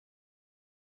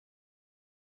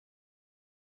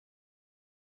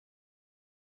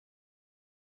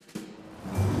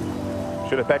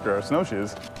Should have packed our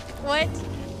snowshoes. What?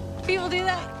 People do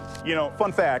that? You know,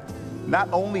 fun fact, not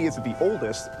only is it the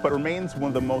oldest, but remains one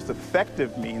of the most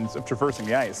effective means of traversing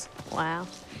the ice. Wow.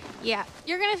 Yeah,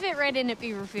 you're gonna fit right in at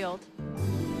Beaverfield.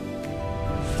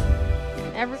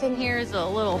 Everything here is a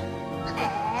little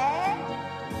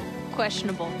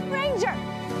questionable. Ranger!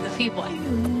 The people.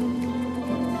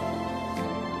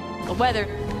 The weather.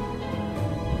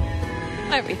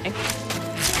 Everything.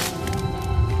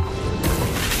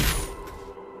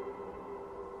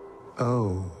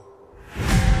 Oh.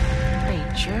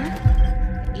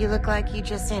 Ranger? You look like you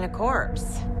just seen a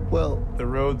corpse. Well, the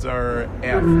roads are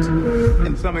effed,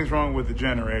 and something's wrong with the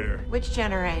generator. Which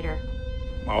generator?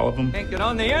 All of them. Can't get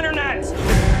on the internet!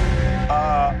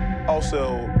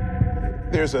 Also,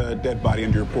 there's a dead body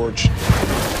under your porch.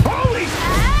 Holy!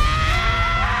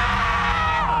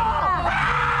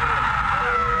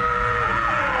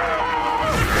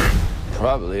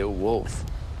 Probably a wolf.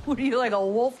 What are you, like a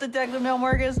wolf detective now,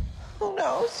 Marcus? Who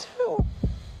knows who?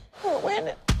 Or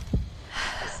when?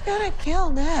 Who's gonna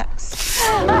kill next?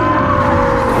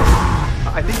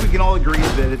 I think we can all agree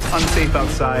that it's unsafe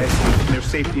outside, and there's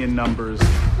safety in numbers.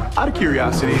 Out of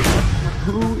curiosity,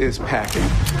 who is packing?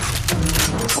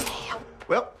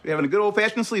 Well, we're having a good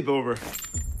old-fashioned sleepover.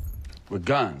 With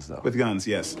guns, though. With guns,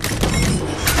 yes.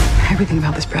 Everything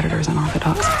about this predator is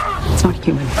unorthodox. It's not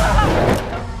human.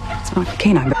 It's not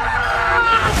canine.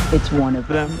 It's one of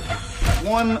them.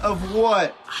 One of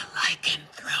what? A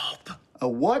lycanthrope. A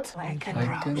what?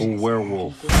 Lycanthrope. A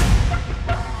werewolf.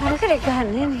 How could it have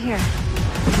gotten in here?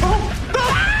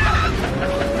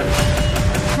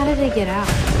 How did it get out?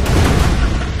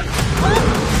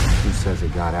 Who says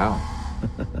it got out?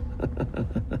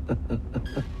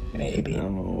 Maybe.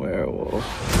 I'm a werewolf.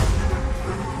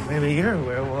 Maybe you're a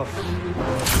werewolf.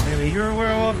 Maybe you're a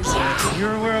werewolf.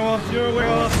 You're a werewolf. You're a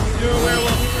werewolf. You're a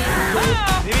werewolf.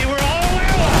 Maybe we're all werewolves.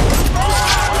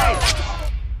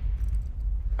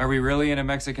 Are we really in a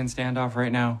Mexican standoff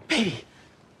right now? Baby,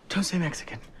 don't say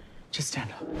Mexican. Just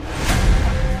stand up.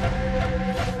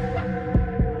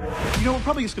 You know, we're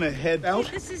probably just gonna head out.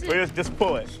 This isn't... Just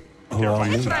pull it.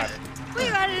 That's right. We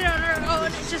got it on our own.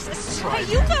 It's just... Hey,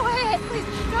 you go ahead, please.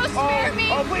 Don't spare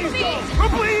me. Oh, please don't. Oh,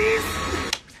 please.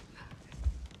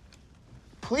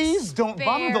 Please don't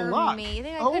bother the Spare lock. me. You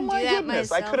think I Oh couldn't my do that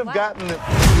goodness, I myself? could have gotten it.